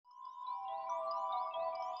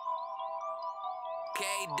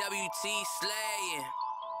KWT slaying.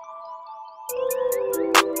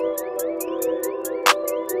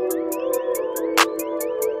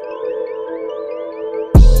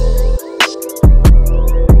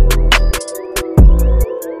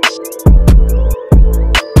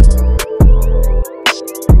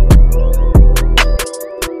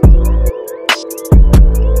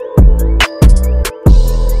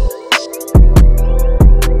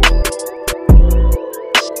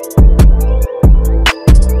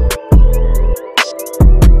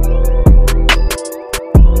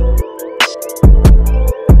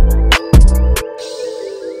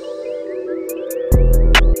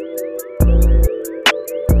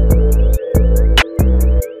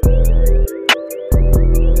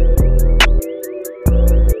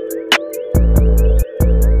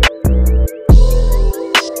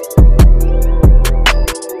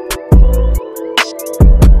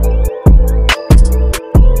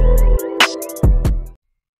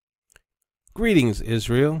 Greetings,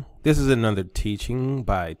 Israel. This is another teaching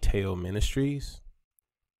by Teo Ministries.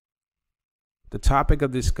 The topic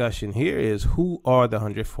of discussion here is, who are the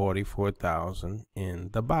 144,000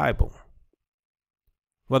 in the Bible?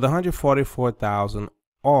 Well, the 144,000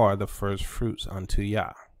 are the first fruits unto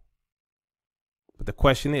Yah. But the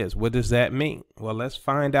question is, what does that mean? Well, let's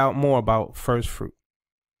find out more about first fruit.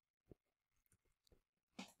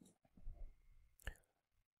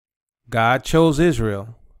 God chose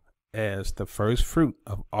Israel as the first fruit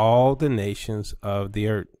of all the nations of the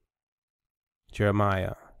earth.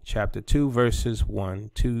 Jeremiah chapter 2 verses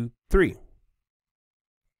 1 to 3.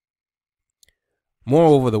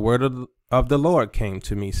 Moreover, the word of the Lord came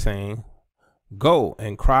to me, saying, Go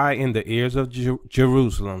and cry in the ears of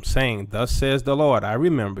Jerusalem, saying, Thus says the Lord, I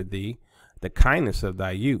remember thee, the kindness of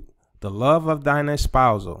thy youth, the love of thine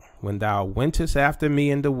espousal, when thou wentest after me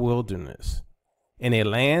in the wilderness, in a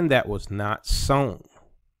land that was not sown.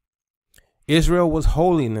 Israel was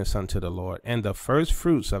holiness unto the Lord, and the first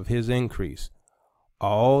fruits of his increase.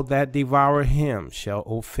 All that devour him shall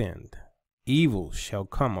offend. Evil shall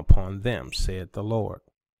come upon them, saith the Lord.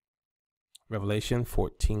 Revelation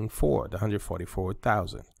 14:4, the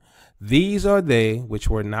 144,000. These are they which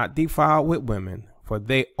were not defiled with women, for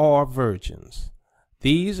they are virgins.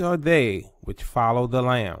 These are they which follow the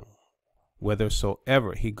Lamb,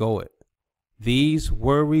 whithersoever he goeth. These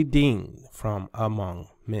were redeemed from among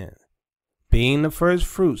men, being the first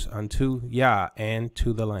fruits unto Yah and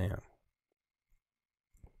to the Lamb.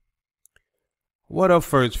 What are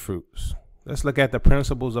first fruits? Let's look at the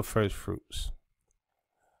principles of first fruits.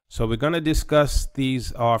 So we're going to discuss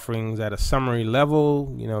these offerings at a summary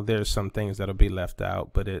level. You know, there's some things that'll be left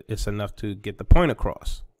out, but it's enough to get the point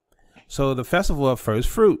across. So the festival of first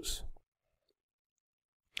fruits.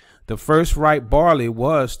 The first ripe barley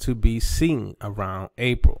was to be seen around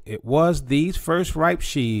April. It was these first ripe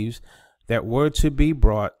sheaves that were to be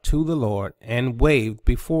brought to the Lord and waved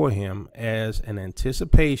before him as an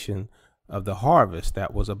anticipation of the harvest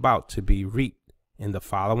that was about to be reaped in the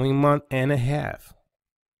following month and a half.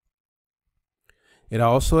 It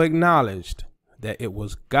also acknowledged that it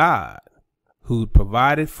was God who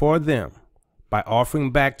provided for them by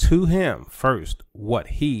offering back to him first what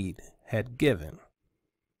he had given.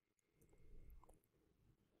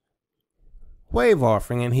 Wave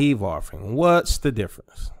offering and heave offering, what's the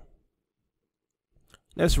difference?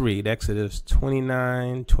 Let's read Exodus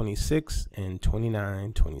 29:26 and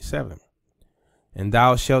 29:27. And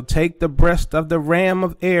thou shalt take the breast of the ram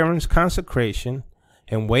of Aaron's consecration,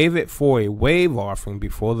 and wave it for a wave offering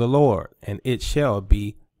before the Lord, and it shall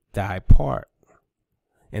be thy part.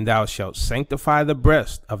 And thou shalt sanctify the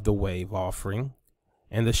breast of the wave offering,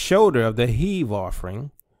 and the shoulder of the heave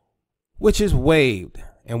offering, which is waved,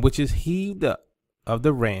 and which is heaved up of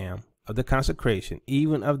the ram of the consecration,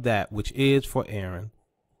 even of that which is for Aaron,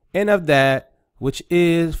 and of that which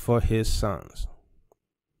is for his sons.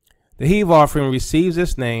 The heave offering receives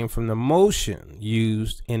its name from the motion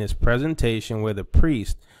used in its presentation, where the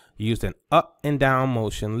priest used an up and down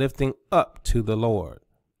motion lifting up to the Lord.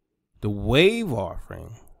 The wave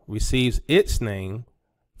offering receives its name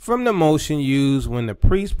from the motion used when the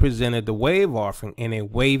priest presented the wave offering in a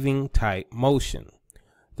waving type motion.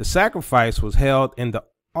 The sacrifice was held in the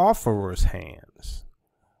offerer's hands,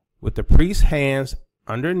 with the priest's hands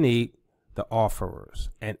underneath the offerers,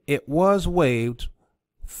 and it was waved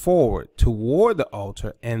forward toward the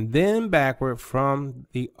altar and then backward from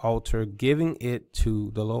the altar, giving it to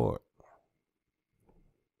the Lord.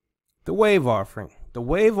 The wave offering. The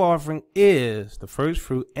wave offering is the first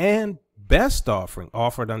fruit and best offering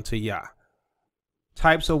offered unto Yah.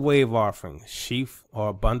 Types of wave offering: sheaf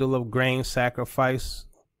or bundle of grain sacrifice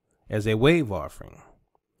as a wave offering.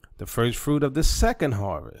 the first fruit of the second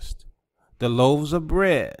harvest, the loaves of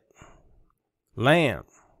bread, lamb.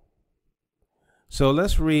 So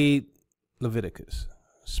let's read Leviticus.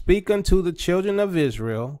 Speak unto the children of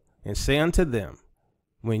Israel, and say unto them,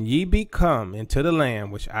 when ye be come into the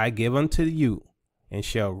land which I give unto you, and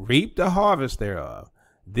shall reap the harvest thereof,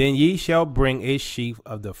 then ye shall bring a sheaf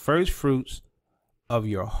of the first fruits of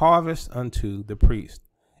your harvest unto the priest,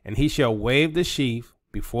 and he shall wave the sheaf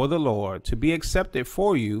before the Lord to be accepted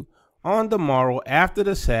for you. On the morrow after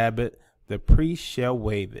the Sabbath, the priest shall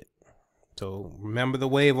wave it. So remember, the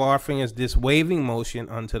wave offering is this waving motion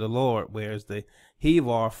unto the Lord, whereas the heave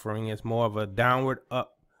offering is more of a downward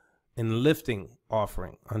up and lifting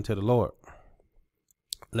offering unto the Lord.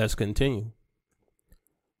 Let's continue.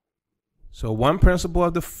 So one principle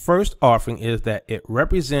of the first offering is that it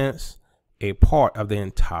represents a part of the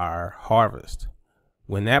entire harvest.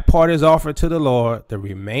 When that part is offered to the Lord, the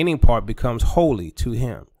remaining part becomes holy to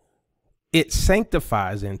him. It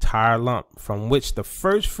sanctifies the entire lump from which the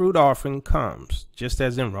first fruit offering comes, just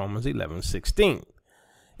as in Romans 11:16.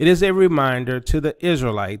 It is a reminder to the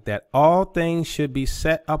Israelite that all things should be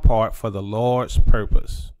set apart for the Lord's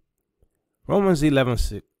purpose. Romans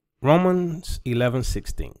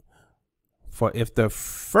 11:16. For if the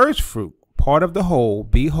first fruit, part of the whole,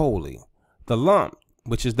 be holy, the lump,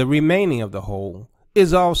 which is the remaining of the whole,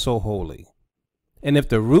 is also holy. And if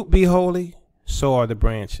the root be holy, so are the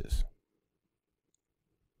branches.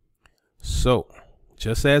 So,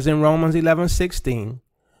 just as in Romans 11:16,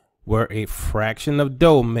 where a fraction of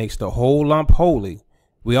dough makes the whole lump holy,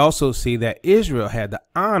 we also see that Israel had the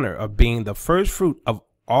honor of being the first fruit of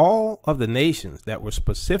all of the nations that were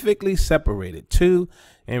specifically separated to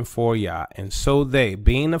and for Yah. And so they,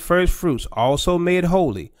 being the first fruits, also made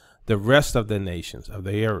holy the rest of the nations of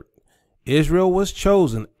the earth. Israel was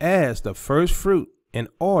chosen as the first fruit in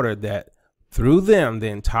order that through them the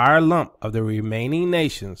entire lump of the remaining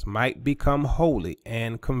nations might become holy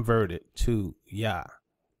and converted to Yah.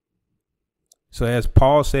 So as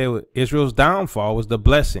Paul said, Israel's downfall was the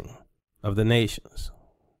blessing of the nations.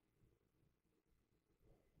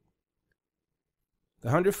 The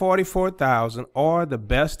 144,000 are the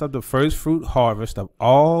best of the first fruit harvest of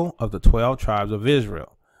all of the 12 tribes of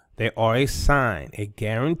Israel. They are a sign, a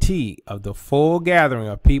guarantee of the full gathering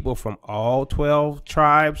of people from all 12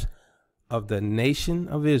 tribes of the nation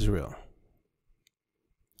of Israel.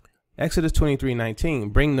 Exodus 23:19,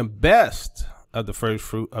 bring the best of the first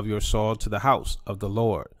fruit of your soil to the house of the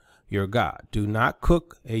Lord your God. Do not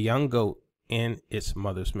cook a young goat in its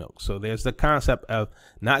mother's milk. So there's the concept of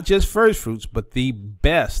not just first fruits, but the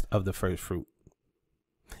best of the first fruit.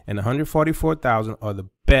 And 144,000 are the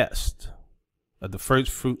best of the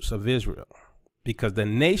first fruits of Israel, because the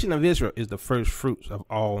nation of Israel is the first fruits of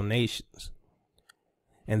all nations.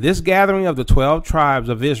 And this gathering of the 12 tribes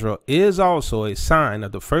of Israel is also a sign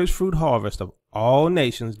of the first fruit harvest of all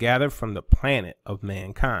nations gathered from the planet of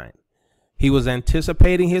mankind. He was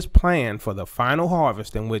anticipating his plan for the final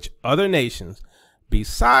harvest in which other nations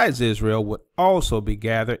besides Israel would also be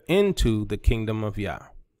gathered into the kingdom of Yah.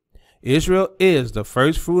 Israel is the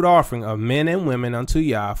first fruit offering of men and women unto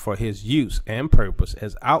Yah for his use and purpose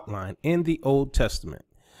as outlined in the Old Testament.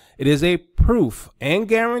 It is a proof and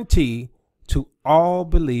guarantee to all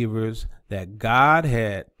believers that God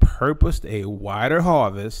had purposed a wider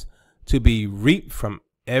harvest to be reaped from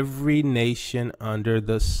every nation under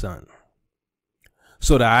the sun.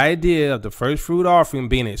 So the idea of the first fruit offering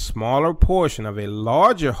being a smaller portion of a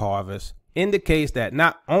larger harvest indicates that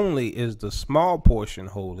not only is the small portion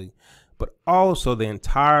holy, but also the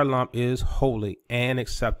entire lump is holy and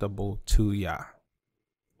acceptable to Yah.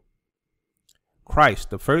 Christ,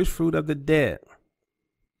 the first fruit of the dead.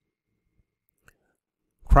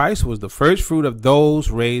 Christ was the first fruit of those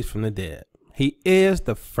raised from the dead. He is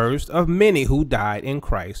the first of many who died in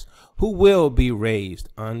Christ, who will be raised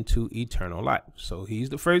unto eternal life. So he's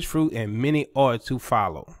the first fruit, and many are to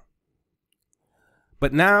follow.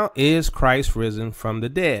 But now is Christ risen from the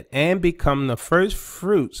dead, and become the first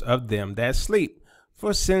fruits of them that sleep.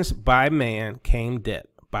 For since by man came death,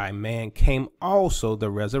 by man came also the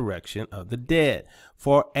resurrection of the dead.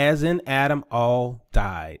 For as in Adam all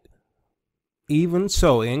died, even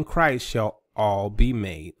so in Christ shall all be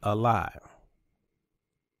made alive.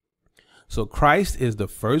 So Christ is the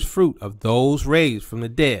first fruit of those raised from the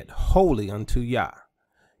dead, holy unto Yah.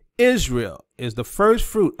 Israel is the first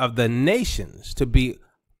fruit of the nations to be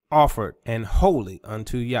offered and holy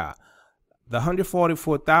unto Yah. The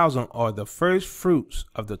 144,000 are the first fruits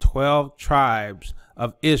of the 12 tribes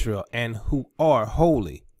of Israel, and who are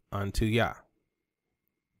holy unto Yah.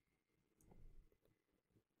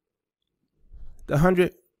 The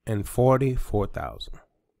 144,000.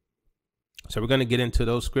 So we're going to get into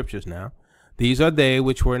those scriptures now. These are they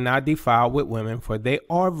which were not defiled with women, for they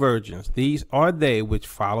are virgins. These are they which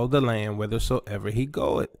follow the Lamb whithersoever he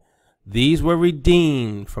goeth. These were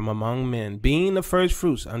redeemed from among men, being the first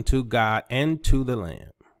fruits unto God and to the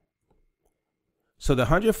Lamb. So the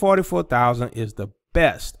 144,000 is the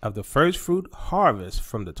best of the first fruit harvest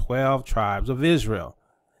from the 12 tribes of Israel.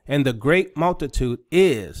 And the great multitude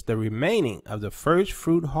is the remaining of the first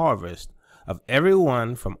fruit harvest of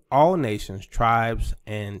everyone from all nations, tribes,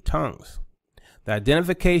 and tongues. The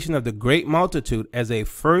identification of the great multitude as a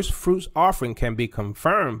first fruits offering can be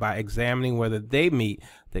confirmed by examining whether they meet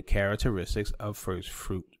the characteristics of first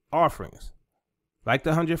fruit offerings. Like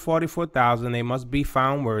the 144,000, they must be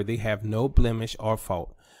found worthy, have no blemish or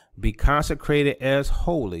fault, be consecrated as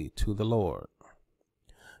holy to the Lord.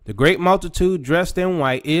 The great multitude dressed in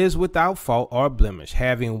white is without fault or blemish,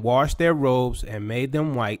 having washed their robes and made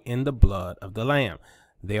them white in the blood of the Lamb.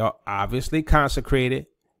 They are obviously consecrated,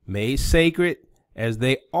 made sacred, as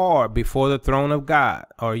they are before the throne of God,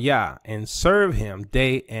 or Yah, and serve him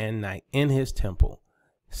day and night in his temple,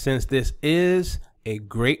 since this is a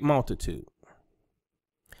great multitude.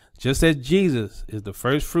 Just as Jesus is the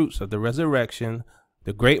first fruits of the resurrection,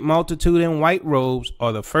 the great multitude in white robes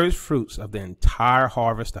are the first fruits of the entire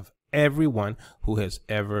harvest of everyone who has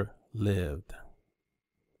ever lived.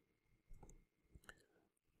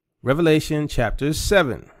 Revelation chapter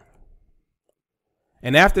 7.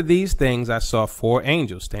 And after these things I saw 4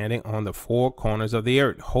 angels standing on the 4 corners of the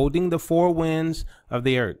earth, holding the 4 winds of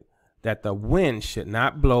the earth, that the wind should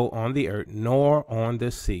not blow on the earth, nor on the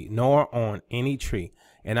sea, nor on any tree.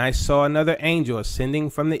 And I saw another angel ascending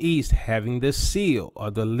from the east, having the seal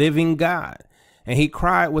of the living God. And he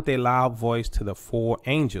cried with a loud voice to the 4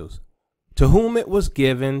 angels, to whom it was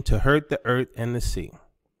given to hurt the earth and the sea,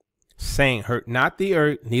 saying, hurt not the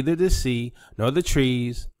earth, neither the sea, nor the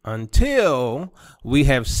trees, until we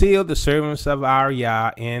have sealed the servants of our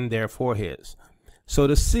Yah in their foreheads. So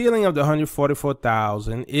the sealing of the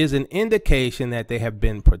 144,000 is an indication that they have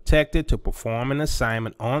been protected to perform an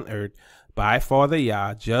assignment on earth by Father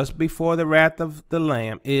Yah just before the wrath of the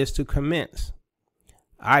Lamb is to commence.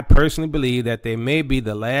 I personally believe that they may be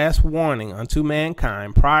the last warning unto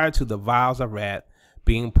mankind prior to the vials of wrath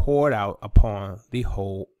being poured out upon the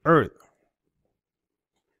whole earth.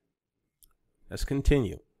 Let's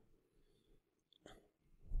continue.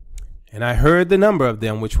 And I heard the number of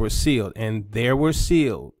them which were sealed, and there were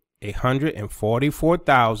sealed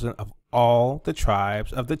 144,000 of all the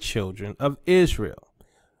tribes of the children of Israel.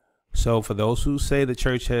 So for those who say the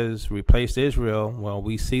church has replaced Israel, well,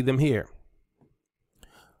 we see them here.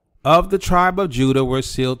 Of the tribe of Judah were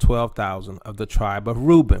sealed 12,000. Of the tribe of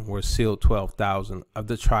Reuben were sealed 12,000. Of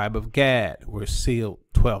the tribe of Gad were sealed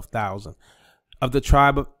 12,000. Of the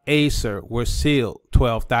tribe of Aser were sealed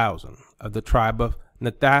 12,000. Of the tribe of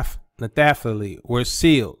Naphtali were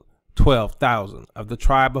sealed 12,000. Of the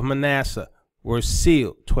tribe of Manasseh were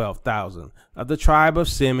sealed 12,000. Of the tribe of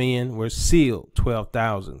Simeon were sealed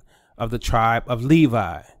 12,000. Of the tribe of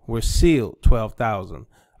Levi were sealed 12,000.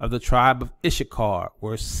 Of the tribe of Issachar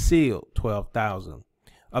were sealed 12,000.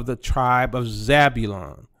 Of the tribe of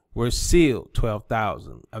Zabulon were sealed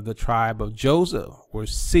 12,000. Of the tribe of Joseph were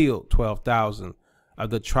sealed 12,000. Of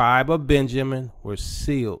the tribe of Benjamin were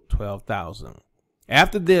sealed 12,000.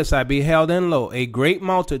 After this I beheld, and lo, a great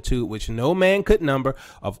multitude which no man could number,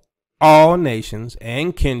 of all nations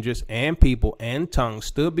and kindreds and people and tongues,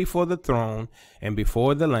 stood before the throne and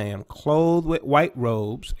before the Lamb, clothed with white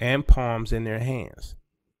robes and palms in their hands.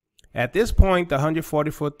 At this point, the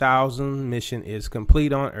 144,000 mission is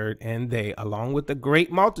complete on earth, and they, along with the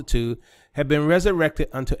great multitude, have been resurrected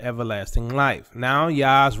unto everlasting life. Now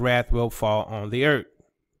Yah's wrath will fall on the earth.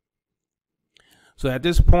 So at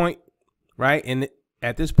this point, right,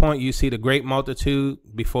 at this point, you see the great multitude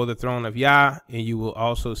before the throne of Yah, and you will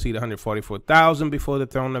also see the 144,000 before the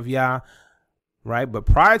throne of Yah, right? But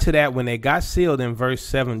prior to that, when they got sealed in verse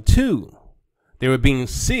 7:2, they were being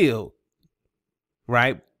sealed,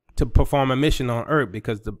 right, to perform a mission on earth,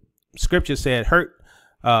 because the scripture said,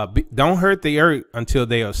 don't hurt the earth until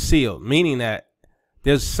they are sealed, meaning that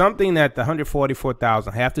there's something that the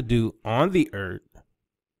 144,000 have to do on the earth,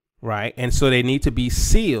 right? And so they need to be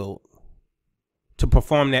sealed to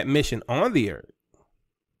perform that mission on the earth.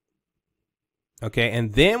 Okay,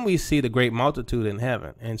 and then we see the great multitude in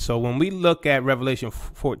heaven. And so when we look at Revelation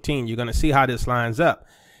 14, you're going to see how this lines up.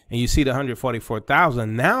 And you see the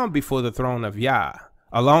 144,000 now before the throne of Yah,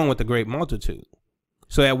 along with the great multitude.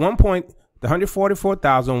 So at one point, the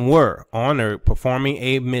 144,000 were on earth performing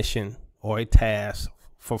a mission or a task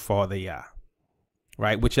for Father Yah,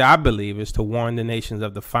 right? Which I believe is to warn the nations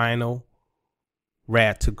of the final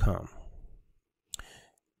wrath to come.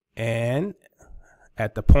 And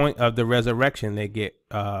at the point of the resurrection, they get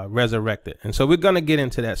resurrected. And so we're going to get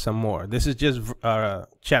into that some more. This is just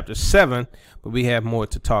chapter 7, but we have more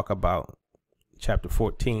to talk about chapter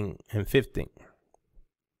 14 and 15.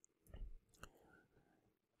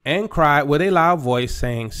 And cried with a loud voice,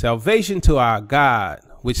 saying, Salvation to our God,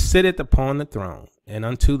 which sitteth upon the throne, and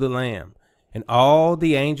unto the Lamb. And all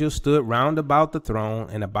the angels stood round about the throne,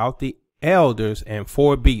 and about the elders and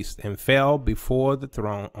 4 beasts, and fell before the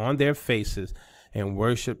throne on their faces, and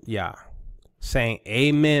worshiped Yah, saying,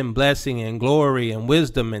 Amen, blessing and glory and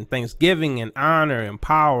wisdom and thanksgiving and honor and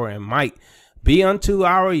power and might be unto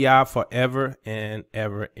our Yah forever and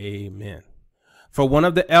ever. Amen. For one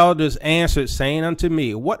of the elders answered, saying unto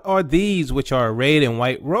me, What are these which are arrayed in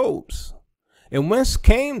white robes? And whence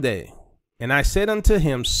came they? And I said unto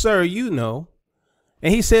him, Sir, you know.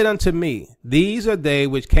 And he said unto me, These are they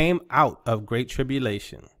which came out of great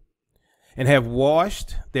tribulation, and have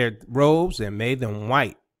washed their robes and made them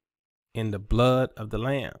white in the blood of the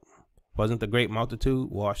Lamb. Wasn't the great multitude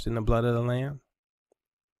washed in the blood of the Lamb?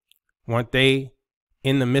 Weren't they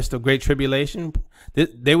in the midst of great tribulation?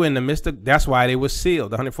 They were in the midst of, that's why they were sealed.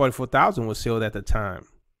 The 144,000 was sealed at the time,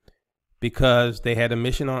 because they had a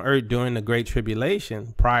mission on earth during the great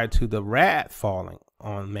tribulation prior to the wrath falling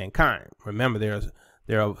on mankind. Remember, there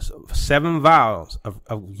are 7 vials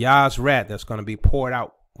of Yah's wrath that's going to be poured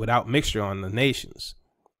out without mixture on the nations.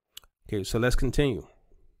 Okay, so let's continue.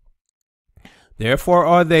 Therefore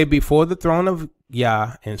are they before the throne of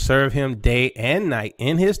Yah, and serve him day and night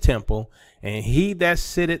in his temple, and he that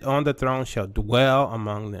sitteth on the throne shall dwell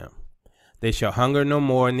among them. They shall hunger no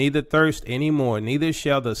more, neither thirst any more, neither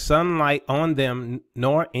shall the sun light on them,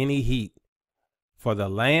 nor any heat. For the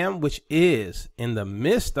Lamb which is in the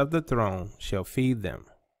midst of the throne shall feed them,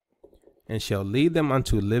 and shall lead them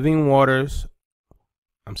unto living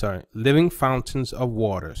fountains of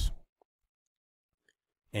waters.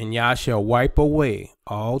 And Yah shall wipe away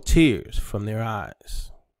all tears from their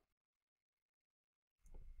eyes.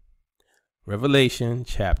 Revelation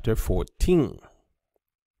chapter 14.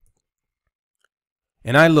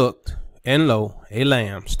 And I looked, and lo, a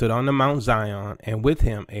Lamb stood on the Mount Zion, and with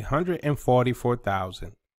him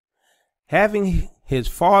 144,000, having his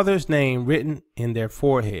Father's name written in their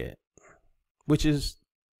forehead, which is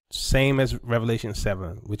same as Revelation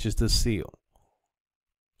 7, which is the seal.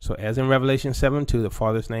 So as in Revelation 7:2, the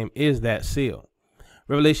Father's name is that seal.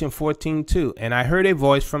 Revelation 14:2, and I heard a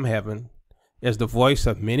voice from heaven, as the voice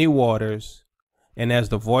of many waters, and as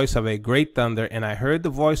the voice of a great thunder, and I heard the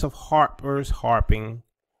voice of harpers harping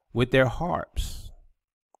with their harps.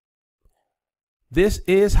 This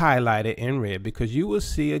is highlighted in red because you will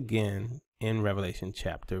see again in Revelation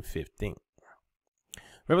chapter 15.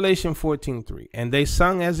 Revelation 14:3, and they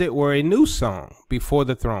sung as it were a new song before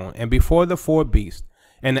the throne and before the 4 beasts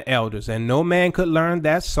and the elders, and no man could learn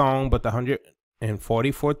that song but the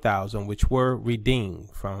 144,000 which were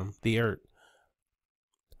redeemed from the earth.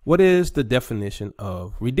 What is the definition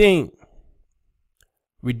of redeem?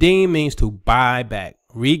 Redeem means to buy back,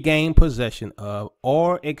 regain possession of,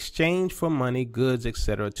 or exchange for money, goods,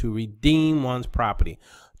 etc., to redeem one's property.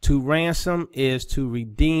 To ransom is to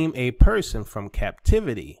redeem a person from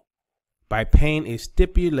captivity by paying a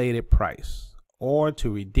stipulated price, or to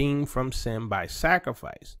redeem from sin by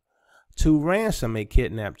sacrifice. To ransom a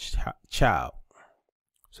kidnapped child.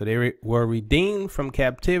 So they were redeemed from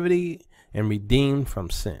captivity and redeemed from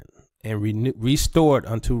sin, and restored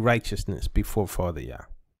unto righteousness before Father Yah.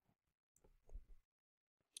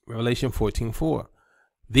 Revelation 14:4.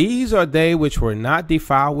 These are they which were not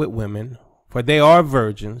defiled with women, for they are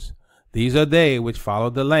virgins. These are they which follow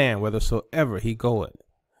the Lamb whithersoever he goeth.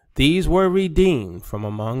 These were redeemed from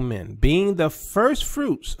among men, being the first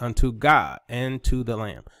fruits unto God and to the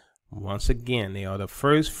Lamb. Once again, they are the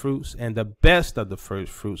first fruits and the best of the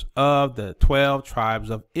first fruits of the 12 tribes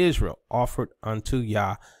of Israel, offered unto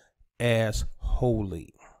Yah as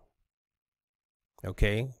holy.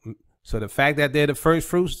 Okay, so the fact that they're the first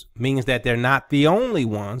fruits means that they're not the only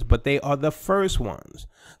ones, but they are the first ones.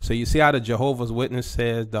 So you see how the Jehovah's Witness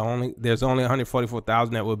says there's only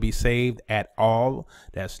 144,000 that will be saved at all?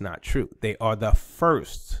 That's not true. They are the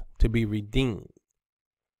first to be redeemed.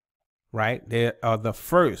 Right? They are the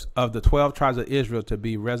first of the 12 tribes of Israel to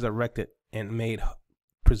be resurrected and made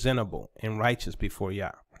presentable and righteous before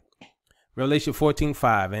Yah. Revelation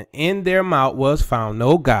 14:5, and in their mouth was found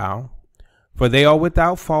no guile, for they are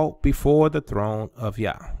without fault before the throne of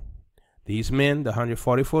Yah. These men, the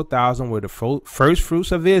 144,000, were the first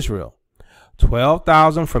fruits of Israel,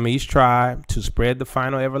 12,000 from each tribe, to spread the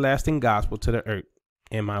final everlasting gospel to the earth,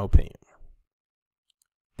 in my opinion.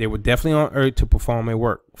 They were definitely on earth to perform a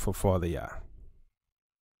work for Father Yah.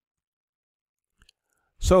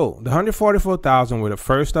 So the 144,000 were the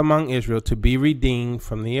first among Israel to be redeemed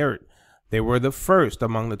from the earth. They were the first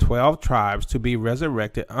among the 12 tribes to be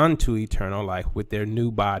resurrected unto eternal life with their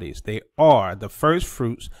new bodies. They are the first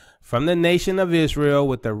fruits from the nation of Israel,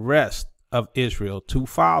 with the rest of Israel to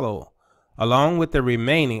follow, along with the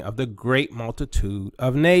remaining of the great multitude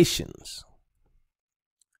of nations.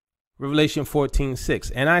 Revelation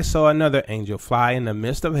 14:6. And I saw another angel fly in the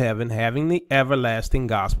midst of heaven, having the everlasting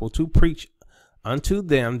gospel to preach unto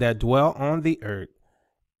them that dwell on the earth,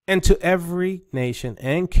 and to every nation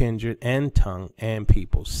and kindred and tongue and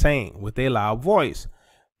people, saying with a loud voice,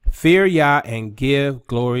 Fear Yah and give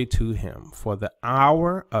glory to him, for the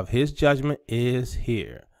hour of his judgment is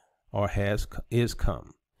here, or is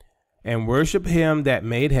come. And worship him that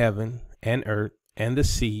made heaven and earth and the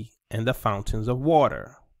sea and the fountains of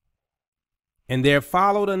water. And there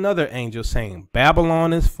followed another angel, saying,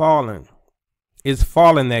 Babylon is fallen,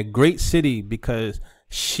 that great city, because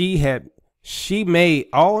she made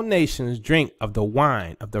all nations drink of the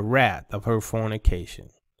wine of the wrath of her fornication.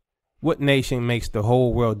 What nation makes the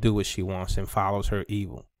whole world do what she wants and follows her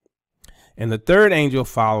evil? And the third angel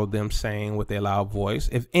followed them, saying with a loud voice,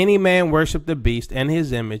 If any man worship the beast and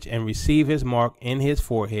his image, and receive his mark in his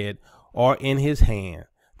forehead or in his hand,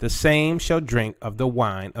 the same shall drink of the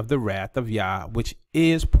wine of the wrath of Yah, which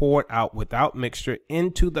is poured out without mixture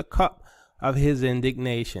into the cup of his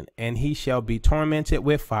indignation, and he shall be tormented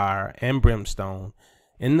with fire and brimstone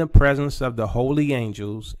in the presence of the holy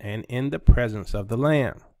angels and in the presence of the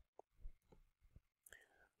Lamb.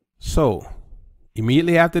 So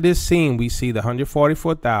immediately after this scene, we see the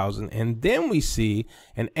 144,000, and then we see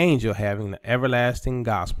an angel having the everlasting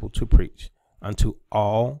gospel to preach unto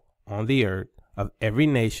all on the earth of every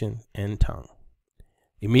nation and tongue.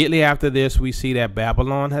 Immediately after this, we see that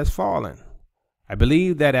Babylon has fallen. I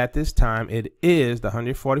believe that at this time it is the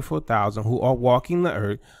 144,000 who are walking the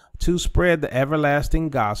earth to spread the everlasting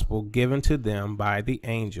gospel given to them by the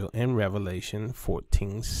angel in Revelation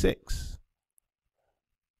 14:6.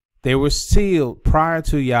 They were sealed prior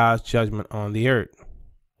to Yah's judgment on the earth.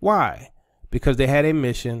 Why? Because they had a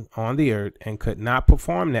mission on the earth and could not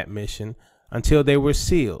perform that mission until they were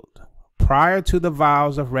sealed. Prior to the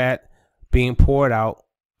vials of wrath being poured out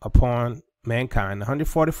upon mankind, the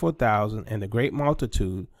 144,000 and the great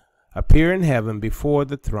multitude appear in heaven before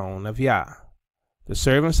the throne of Yah. The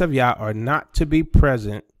servants of Yah are not to be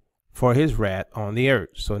present for his wrath on the earth.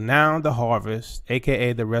 So now the harvest,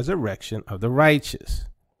 aka the resurrection of the righteous.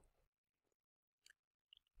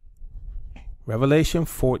 Revelation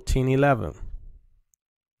 14:11.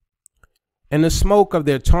 And the smoke of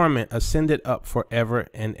their torment ascended up forever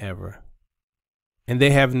and ever. And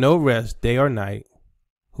they have no rest day or night,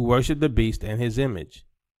 who worship the beast and his image,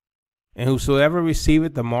 and whosoever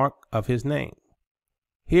receiveth the mark of his name.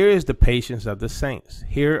 Here is the patience of the saints.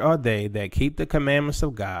 Here are they that keep the commandments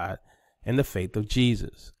of God and the faith of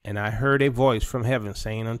Jesus. And I heard a voice from heaven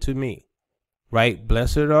saying unto me, Write,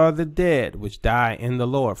 Blessed are the dead which die in the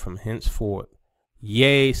Lord from henceforth.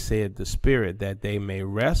 Yea, said the Spirit, that they may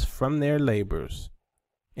rest from their labors,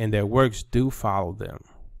 and their works do follow them.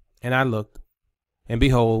 And I looked, and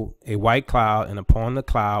behold, a white cloud, and upon the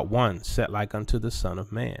cloud one set like unto the Son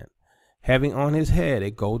of Man, having on his head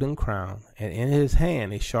a golden crown, and in his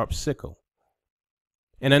hand a sharp sickle.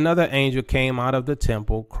 And another angel came out of the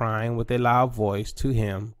temple, crying with a loud voice to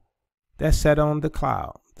him that sat on the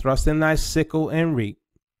cloud, Thrust in thy sickle and reap,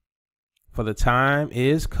 for the time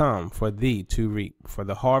is come for thee to reap, for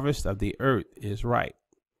the harvest of the earth is ripe.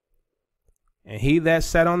 And he that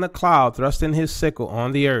sat on the cloud thrust in his sickle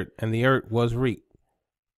on the earth, and the earth was reaped.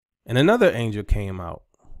 And another angel came out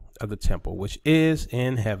of the temple, which is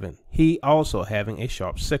in heaven, he also having a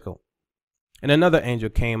sharp sickle. And another angel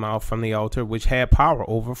came out from the altar, which had power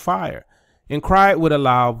over fire, and cried with a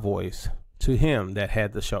loud voice to him that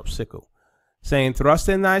had the sharp sickle, saying, Thrust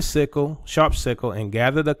in thy sickle, sharp sickle, and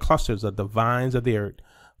gather the clusters of the vines of the earth,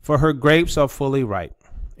 for her grapes are fully ripe.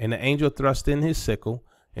 And the angel thrust in his sickle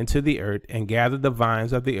into the earth, and gathered the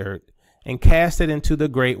vines of the earth, and cast it into the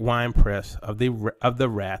great winepress of the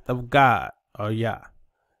wrath of God, or Yah.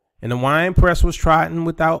 And the winepress was trodden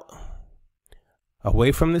without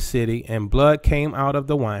away from the city, and blood came out of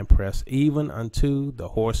the winepress, even unto the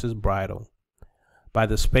horse's bridle, by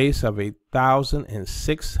the space of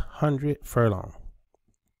 1,600 furlong.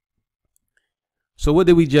 So what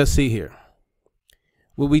did we just see here?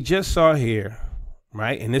 What we just saw here,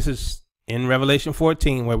 right? And this is in Revelation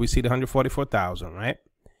 14, where we see the 144,000, right?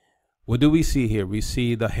 What do we see here? We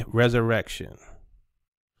see the resurrection.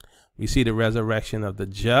 We see the resurrection of the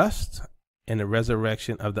just and the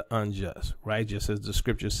resurrection of the unjust, right? Just as the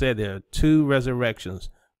scripture said, there are two resurrections,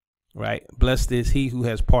 right? Blessed is he who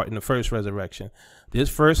has part in the first resurrection. This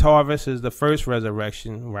first harvest is the first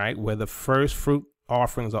resurrection, right? Where the first fruit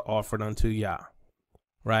offerings are offered unto Yah,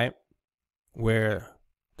 right? Where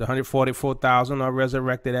the 144,000 are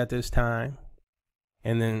resurrected at this time.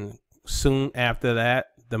 And then soon after that,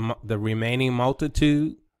 the remaining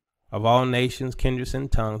multitude of all nations, kindreds, and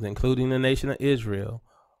tongues, including the nation of Israel,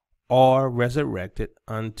 are resurrected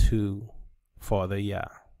unto Father Yah.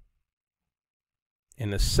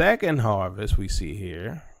 In the second harvest we see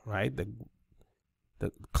here, right,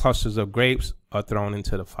 the clusters of grapes are thrown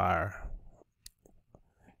into the fire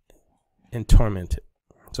and tormented.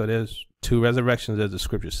 So there's two resurrections, as the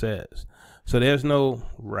scripture says. So there's no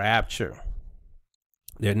rapture.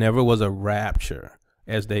 There never was a rapture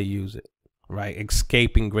as they use it, right?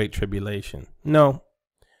 Escaping great tribulation. No.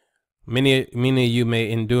 Many of you may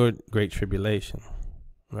endure great tribulation,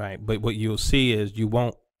 right? But what you'll see is you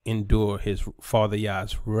won't endure his Father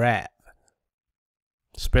Yah's wrath,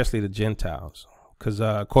 especially the Gentiles. Because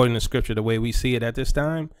according to scripture, the way we see it at this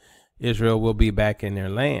time, Israel will be back in their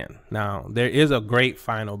land. Now, there is a great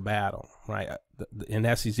final battle, right? And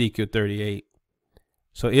that's Ezekiel 38.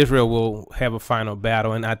 So Israel will have a final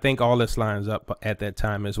battle. And I think all this lines up at that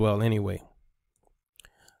time as well anyway.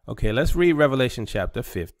 Okay, let's read Revelation chapter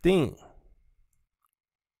 15.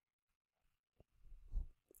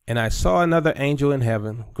 And I saw another angel in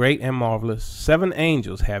heaven, great and marvelous, 7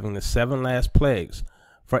 angels having the 7 last plagues.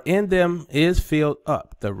 For in them is filled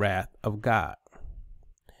up the wrath of God.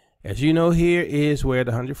 As you know, here is where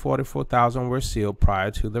the 144,000 were sealed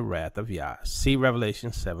prior to the wrath of Yah. See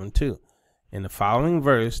Revelation 7:2. In the following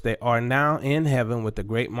verse, they are now in heaven with the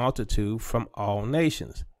great multitude from all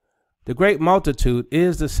nations. The great multitude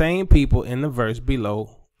is the same people in the verse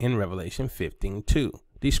below in Revelation 15:2,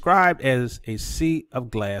 described as a sea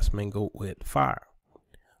of glass mingled with fire.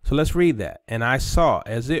 So let's read that. And I saw,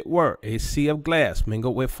 as it were, a sea of glass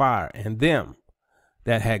mingled with fire, and them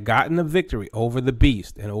that had gotten the victory over the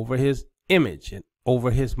beast, and over his image, and over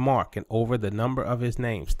his mark, and over the number of his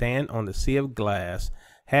name, stand on the sea of glass,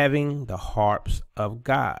 having the harps of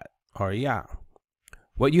God, or Yah.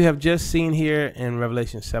 What you have just seen here in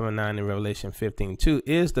Revelation 7:9 and Revelation 15:2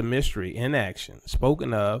 is the mystery in action,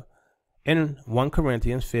 spoken of in 1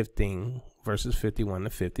 Corinthians 15, verses 51 to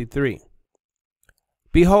 53.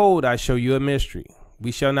 Behold, I show you a mystery.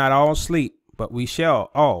 We shall not all sleep, but we shall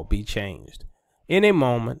all be changed. In a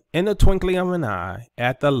moment, in the twinkling of an eye,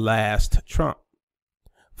 at the last trump.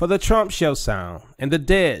 For the trump shall sound, and the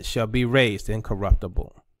dead shall be raised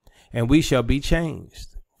incorruptible, and we shall be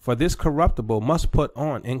changed. For this corruptible must put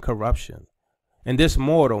on incorruption, and this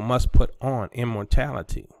mortal must put on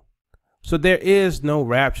immortality. So there is no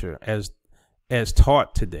rapture as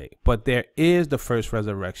taught today, but there is the first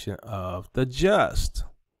resurrection of the just.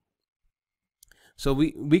 So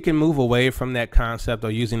we can move away from that concept,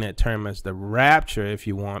 or using that term as the rapture if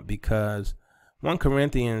you want, because 1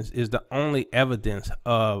 Corinthians is the only evidence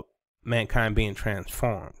of mankind being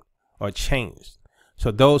transformed or changed.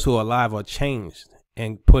 So those who are alive are changed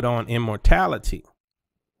and put on immortality.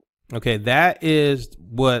 Okay, that is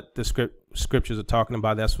what the scriptures are talking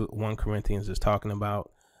about. That's what 1 Corinthians is talking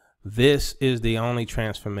about. This is the only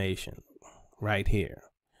transformation right here,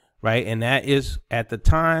 right? And that is at the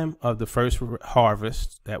time of the first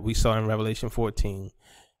harvest that we saw in Revelation 14.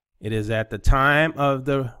 It is at the time of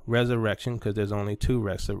the resurrection, because there's only 2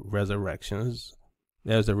 resurrections.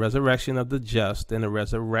 There's the resurrection of the just and the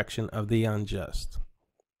resurrection of the unjust.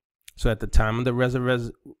 So at the time of the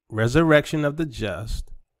resurrection of the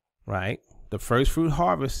just, right, the first fruit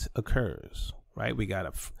harvest occurs, right? We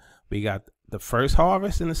got the first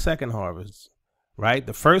harvest and the second harvest, right?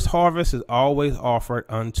 The first harvest is always offered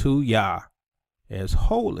unto Yah as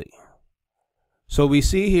holy. So we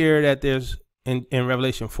see here that there's in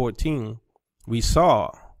Revelation 14, we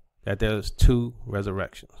saw that there's 2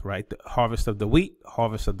 resurrections, right? The harvest of the wheat,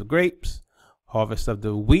 harvest of the grapes. Harvest of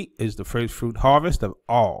the wheat is the first fruit harvest of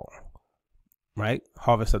all, right?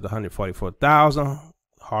 Harvest of the 144,000,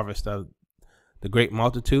 harvest of the great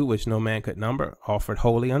multitude, which no man could number, offered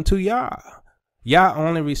wholly unto Yah. Yah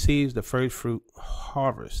only receives the first fruit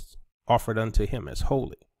harvest offered unto him as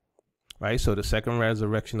holy, right? So the second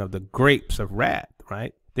resurrection of the grapes of wrath,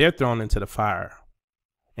 right? They're thrown into the fire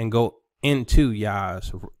and go into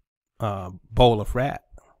Yah's bowl of wrath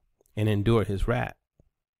and endure his wrath.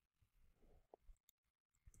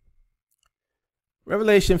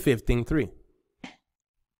 Revelation 15:3.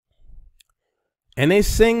 And they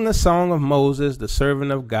sing the song of Moses, the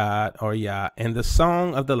servant of God, or Yah, and the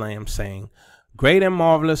song of the Lamb, saying, Great and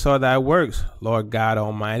marvelous are thy works, Lord God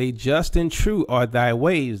Almighty. Just and true are thy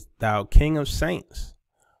ways, thou King of saints.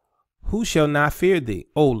 Who shall not fear thee,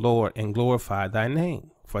 O Lord, and glorify thy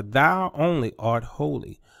name? For thou only art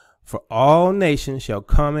holy. For all nations shall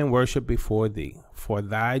come and worship before thee, for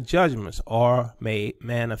thy judgments are made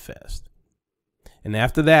manifest. And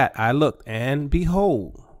after that I looked, and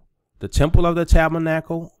behold, the temple of the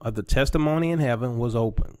tabernacle of the testimony in heaven was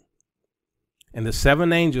open. And the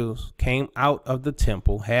 7 angels came out of the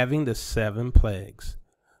temple, having the 7 plagues,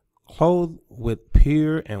 clothed with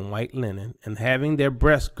pure and white linen, and having their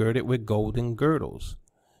breasts girded with golden girdles.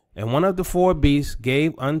 And one of the 4 beasts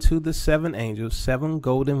gave unto the 7 angels 7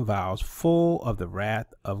 golden vials full of the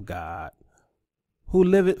wrath of God, who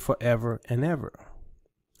liveth forever and ever.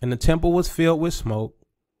 And the temple was filled with smoke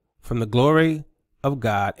from the glory of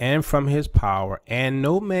God and from his power, and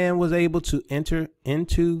no man was able to enter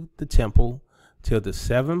into the temple till the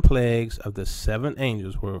 7 plagues of the 7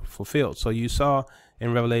 angels were fulfilled. So you saw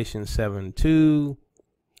in Revelation 7:2,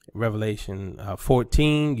 Revelation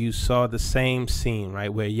 14, you saw the same scene,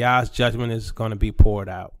 right, where Yah's judgment is going to be poured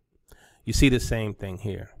out. You see the same thing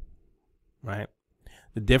here, right?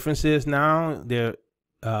 The difference is now the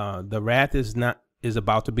wrath is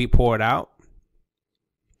about to be poured out.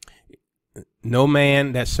 No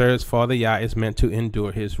man that serves Father Yah is meant to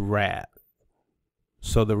endure his wrath.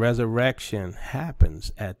 So the resurrection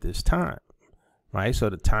happens at this time, right? So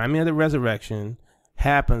the timing of the resurrection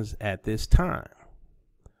happens at this time.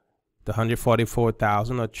 The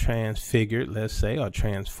 144,000 are transfigured, let's say, or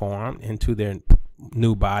transformed into their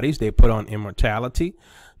new bodies. They put on immortality.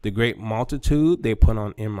 The great multitude, they put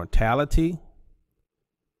on immortality.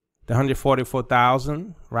 The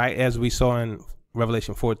 144,000, right, as we saw in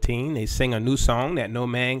Revelation 14, they sing a new song that no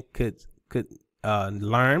man could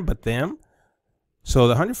learn but them. So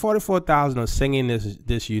the 144,000 are singing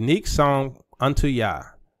this unique song unto Yah.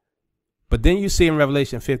 But then you see in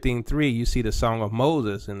Revelation 15:3, you see the song of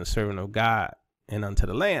Moses and the servant of God and unto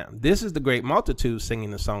the Lamb. This is the great multitude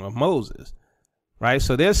singing the song of Moses, right?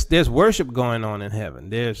 So there's worship going on in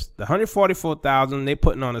heaven. There's the 144,000, they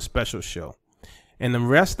putting on a special show. And the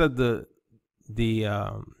rest of the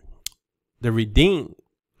redeemed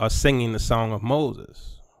are singing the song of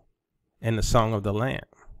Moses and the song of the Lamb.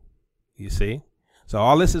 You see? So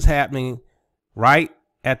all this is happening right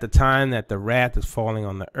at the time that the wrath is falling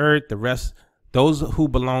on the earth. The rest, those who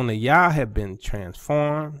belong to Yah have been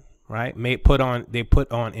transformed, right? They put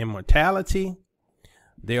on immortality.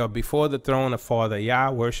 They are before the throne of Father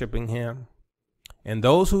Yah, worshiping him. And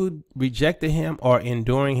those who rejected him are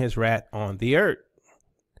enduring his wrath on the earth.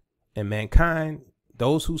 And mankind,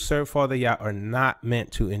 those who serve Father Yah are not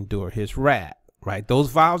meant to endure his wrath, right?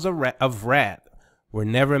 Those vows of wrath were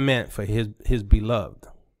never meant for his beloved.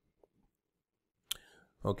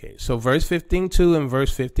 Okay, so verse 15:2 and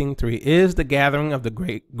verse 15:3 is the gathering of the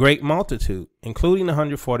great multitude, including the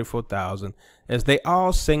 144,000, as they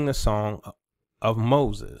all sing the song of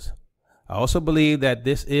Moses. I also believe that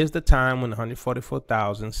this is the time when the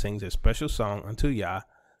 144,000 sings a special song unto Yah,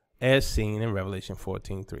 as seen in Revelation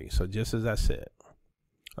 14:3. So just as I said.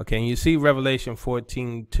 Okay, and you see Revelation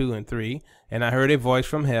 14:2 and 3, and I heard a voice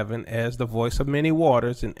from heaven as the voice of many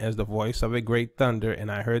waters and as the voice of a great thunder,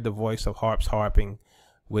 and I heard the voice of harps harping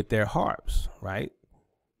with their harps, right?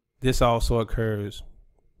 This also occurs,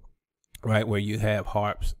 right, where you have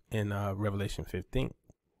harps in Revelation 15.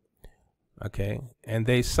 Okay, and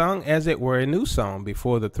they sung as it were a new song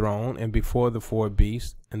before the throne and before the 4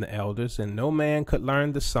 beasts and the elders, and no man could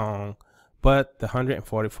learn the song but the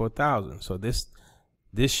 144,000. So this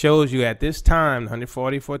shows you at this time,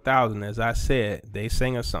 144,000, as I said, they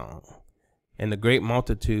sing a song. And the great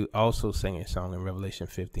multitude also sang a song in Revelation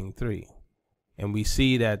 15:3. And we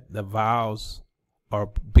see that the vials are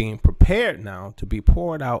being prepared now to be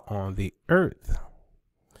poured out on the earth.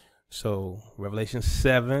 So Revelation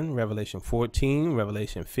 7, Revelation 14,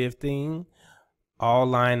 Revelation 15, all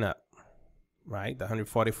line up, right? The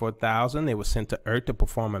 144,000, they were sent to earth to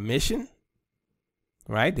perform a mission,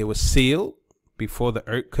 right? They were sealed before the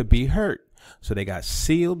earth could be hurt. So they got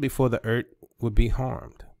sealed before the earth would be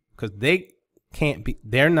harmed, because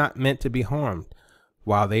they're not meant to be harmed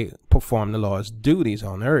while they perform the Lord's duties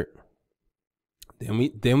on earth.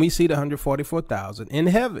 Then we see the 144,000 in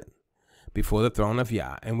heaven before the throne of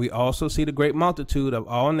Yah. And we also see the great multitude of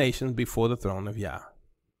all nations before the throne of Yah.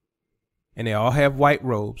 And they all have white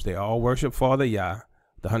robes. They all worship Father Yah.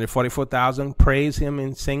 The 144,000 praise him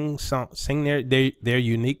and sing their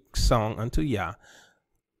unique song unto Yah.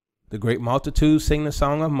 The great multitude sing the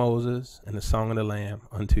song of Moses and the song of the Lamb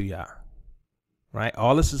unto Yah. Right?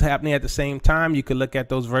 All this is happening at the same time. You can look at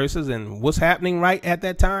those verses, and what's happening right at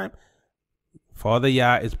that time? Father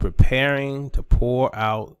Yah is preparing to pour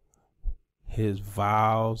out his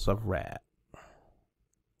vials of wrath.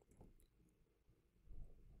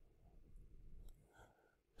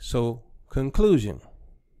 So, conclusion.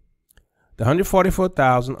 The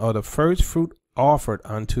 144,000 are the first fruit offered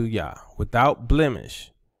unto Yah, without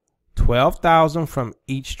blemish. 12,000 from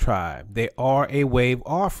each tribe. They are a wave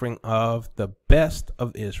offering of the best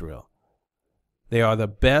of Israel. They are the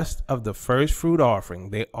best of the first fruit offering.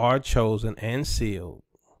 They are chosen and sealed.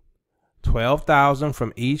 12,000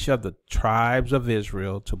 from each of the tribes of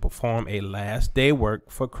Israel to perform a last day work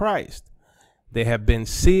for Christ. They have been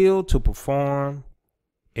sealed to perform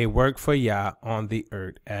a work for Yah on the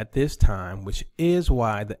earth at this time, which is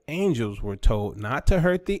why the angels were told not to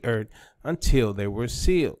hurt the earth until they were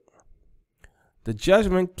sealed. The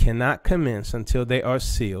judgment cannot commence until they are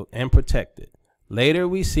sealed and protected. Later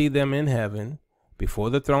we see them in heaven before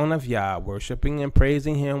the throne of Yah, worshiping and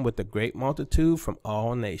praising him with a great multitude from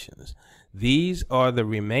all nations. These are the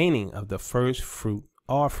remaining of the first fruit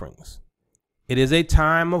offerings. It is a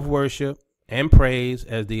time of worship and praise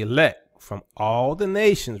as the elect from all the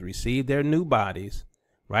nations receive their new bodies,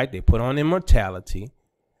 right? They put on immortality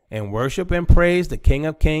and worship and praise the King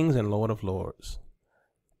of Kings and Lord of Lords.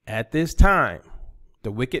 At this time,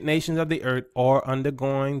 the wicked nations of the earth are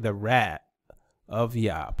undergoing the wrath of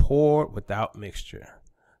Yah, poured without mixture.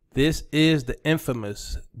 This is the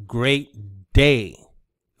infamous great day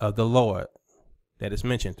of the Lord that is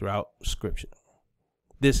mentioned throughout Scripture.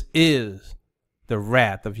 This is the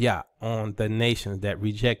wrath of Yah on the nations that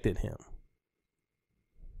rejected him.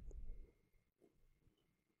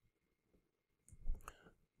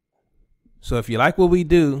 So if you like what we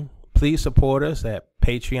do, please support us at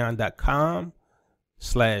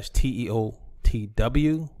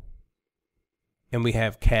patreon.com/TEOTW. And we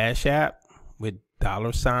have Cash App with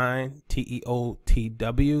 $TEOTW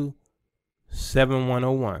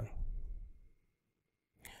 7101.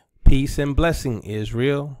 Peace and blessing,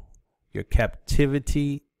 Israel. Your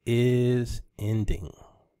captivity is ending.